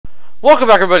Welcome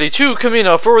back everybody to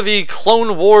Kamino for the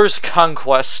Clone Wars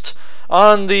Conquest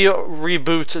on the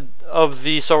reboot of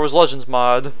the Star Wars Legends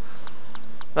mod.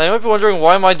 Now you might be wondering,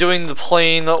 why am I doing the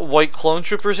plain white clone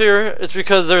troopers here? It's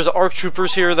because there's ARC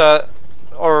troopers here that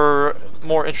are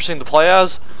more interesting to play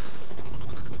as.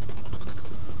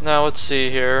 Now let's see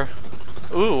here.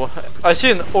 Ooh, I see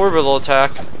an orbital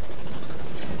attack.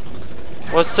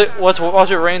 Let's watch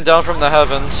it rain down from the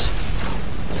heavens.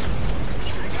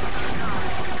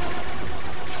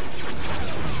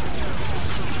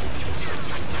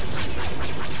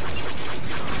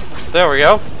 There we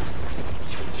go.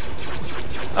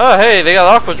 Oh hey, they got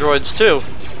aqua droids too.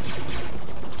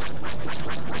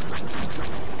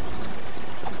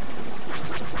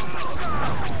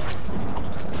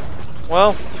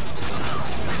 Well,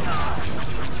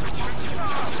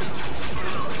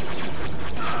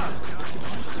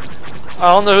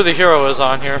 I don't know who the hero is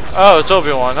on here. Oh, it's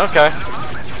Obi-Wan, okay.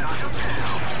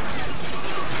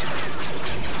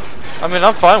 I mean,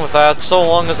 I'm fine with that, so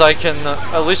long as I can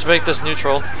at least make this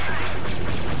neutral.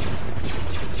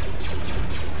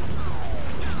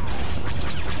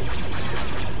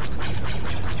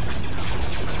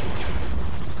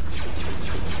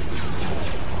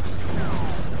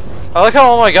 I like how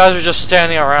all my guys are just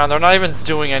standing around, they're not even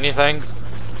doing anything.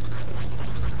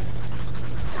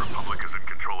 Republic is in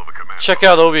control of a command. Check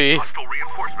out Obi. Hostile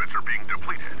reinforcements are being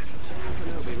depleted.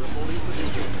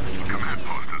 The command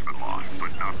post has been lost,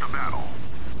 but not the battle.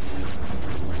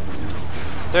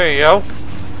 There you go.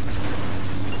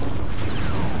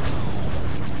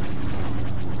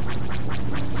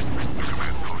 The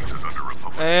command post is under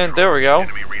Republic And control. there we go.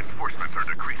 Enemy reinforcements are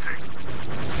decreasing.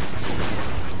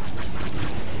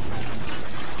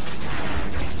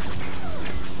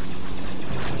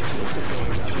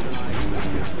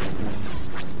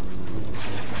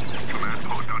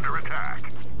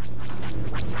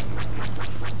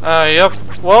 Yep.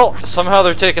 Well, somehow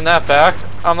they're taking that back.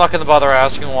 I'm not gonna bother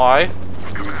asking why. The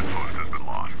command post has been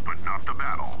lost, but not the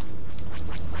battle.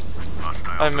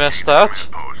 I missed that.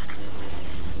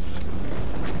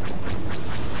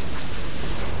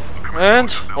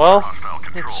 And, well,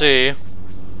 let's see.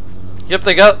 Yep,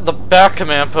 they got the back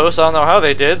command post. I don't know how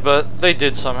they did, but they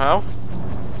did somehow.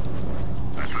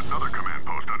 That's another command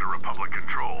post under Republic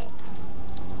control.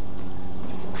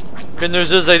 Good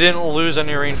news is they didn't lose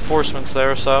any reinforcements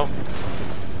there, so.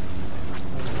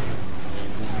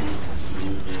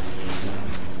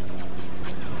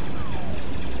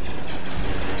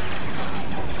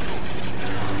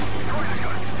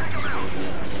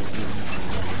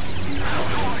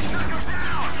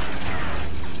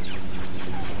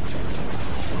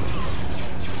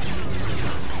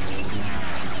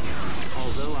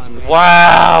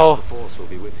 Wow! The Force will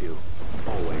be with you,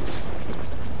 always.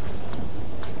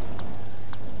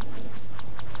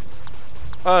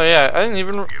 Oh yeah, I didn't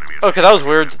even... Okay, that was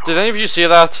weird. Did any of you see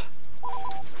that?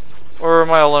 Or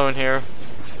am I alone here?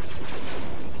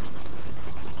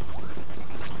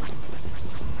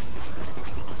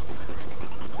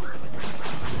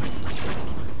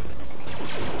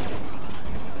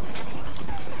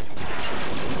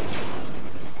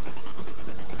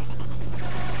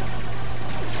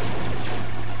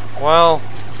 Well,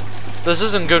 this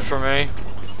isn't good for me.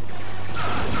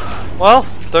 Well,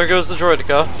 there goes the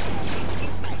droideka.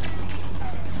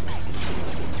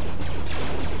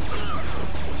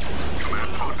 Command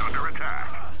post under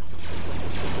attack.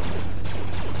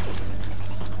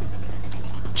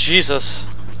 Jesus.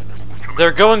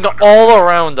 They're going all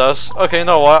around us. Okay, you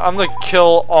know what? I'm gonna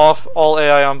kill off all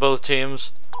AI on both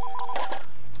teams.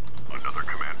 Another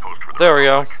command post for the There we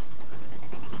go. Republic.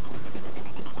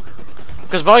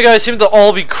 Because my guys seem to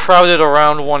all be crowded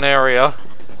around one area.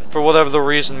 For whatever the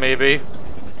reason may be.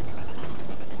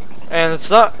 And it's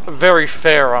not very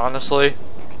fair, honestly.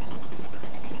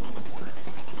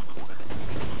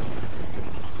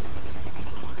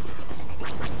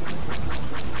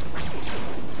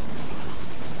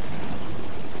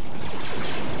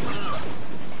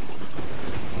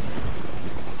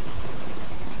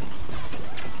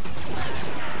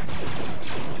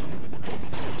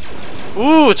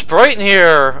 Ooh, it's bright in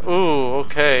here! Ooh,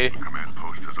 okay. Command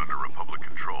post is under Republic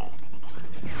control.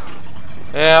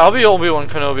 Yeah, I'll be Obi-Wan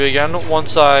Kenobi again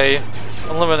once I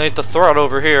eliminate the threat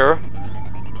over here.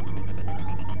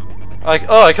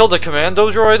 I killed the commando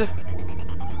droid?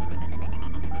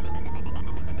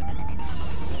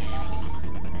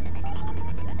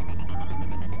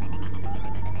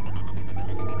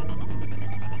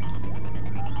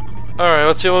 Alright,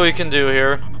 let's see what we can do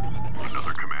here.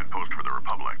 Another command post for the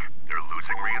Republic. They're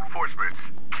losing reinforcements.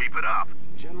 Keep it up.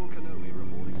 General Kenobi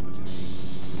reporting for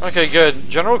duty. Okay, good.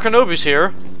 General Kenobi's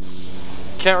here.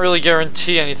 Can't really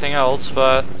guarantee anything else,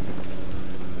 but...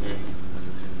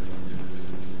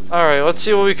 Alright, let's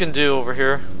see what we can do over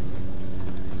here.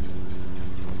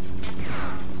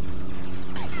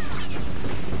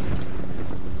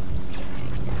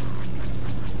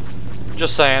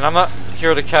 Just saying, I'm not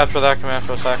here to capture that command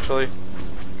post, actually.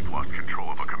 We've lost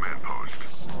control of a command post.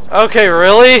 Okay,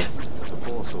 really? The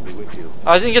Force will be with you.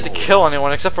 I didn't get to kill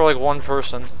anyone except for like one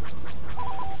person.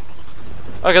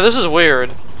 Okay, this is weird.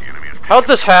 The enemy is How'd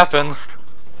this happen?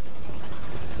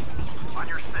 on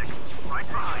your six. Right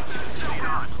behind. Lead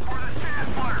on. For the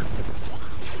stand fire.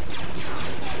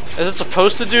 Is it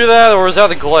supposed to do that, or is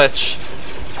that a glitch?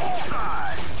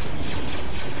 Bullseye.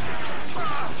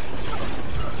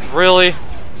 Really?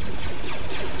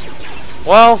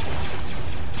 Well,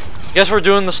 guess we're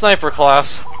doing the sniper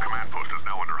class. The command post is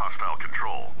now under hostile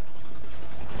control.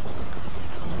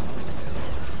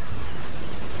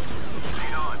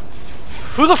 Lead on.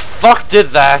 Who the fuck did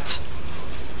that?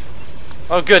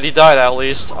 Oh good, he died at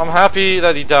least. I'm happy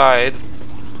that he died.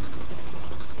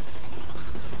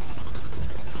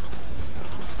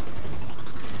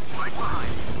 Right behind.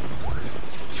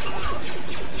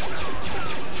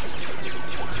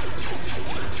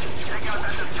 Take out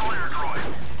that destroyer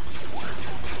droid.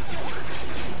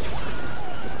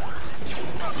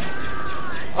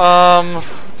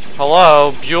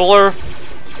 Hello, Bueller?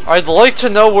 I'd like to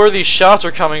know where these shots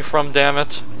are coming from, damn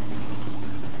it.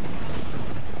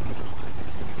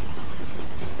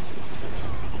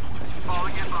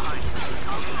 Falling in behind.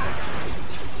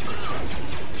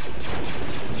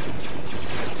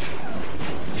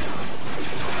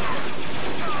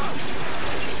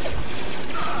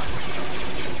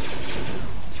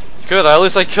 Good, at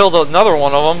least I killed another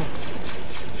one of them.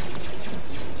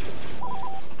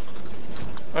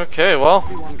 Okay, well.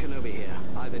 Obi-Wan Kenobi here.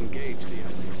 I've engaged the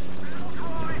enemy.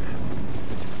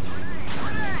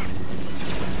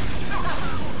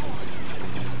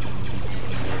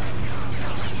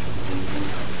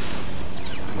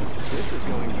 This is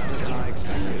going better than I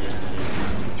expected.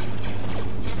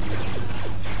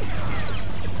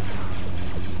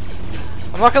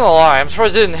 I'm not gonna lie, I'm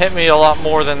surprised it didn't hit me a lot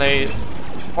more than they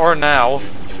are now.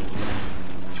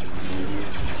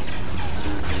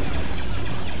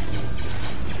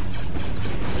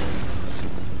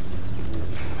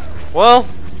 Well,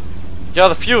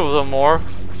 got a few of them more.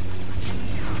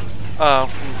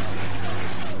 Oh.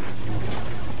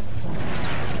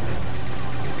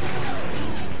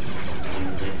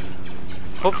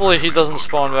 Hopefully he doesn't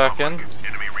spawn back in.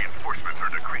 Enemy reinforcements are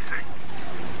decreasing.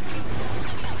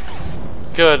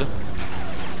 Good.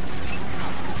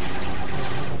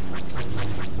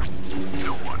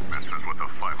 No one messes with the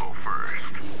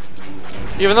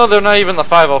 501st. Even though they're not even the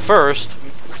 501st,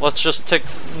 let's just take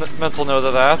mental note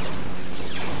of that.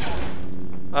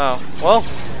 Oh, well.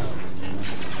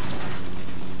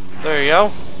 There you go.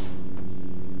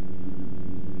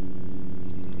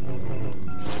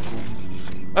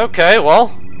 Okay, well.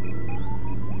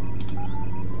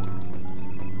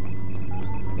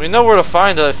 We know where to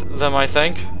find them, I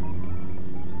think.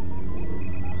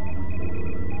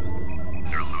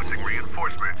 They're losing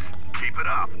reinforcements. Keep it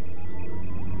up.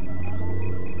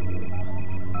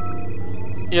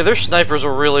 Yeah, their snipers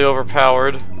are really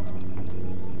overpowered.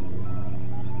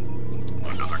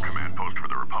 Another command post for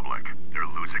the Republic. They're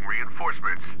losing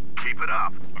reinforcements. Keep it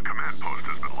up. A command post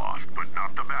has been lost, but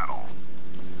not the battle.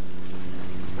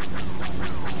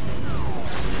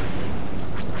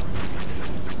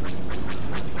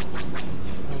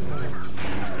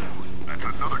 That's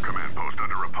another command post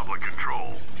under Republic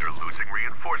control. They're losing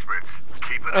reinforcements.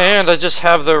 Keep it up. And I just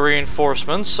have the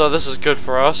reinforcements, so this is good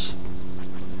for us.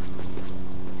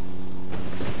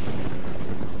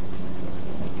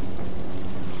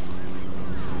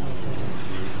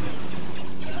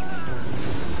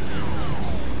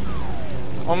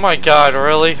 Oh my god,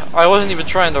 really? I wasn't even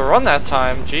trying to run that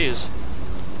time, jeez.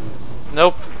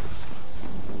 Nope.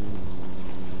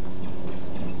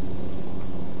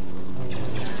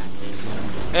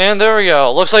 And there we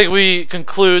go. Looks like we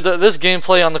conclude this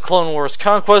gameplay on the Clone Wars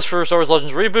Conquest for Star Wars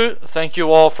Legends Reboot. Thank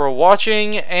you all for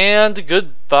watching, and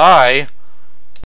goodbye.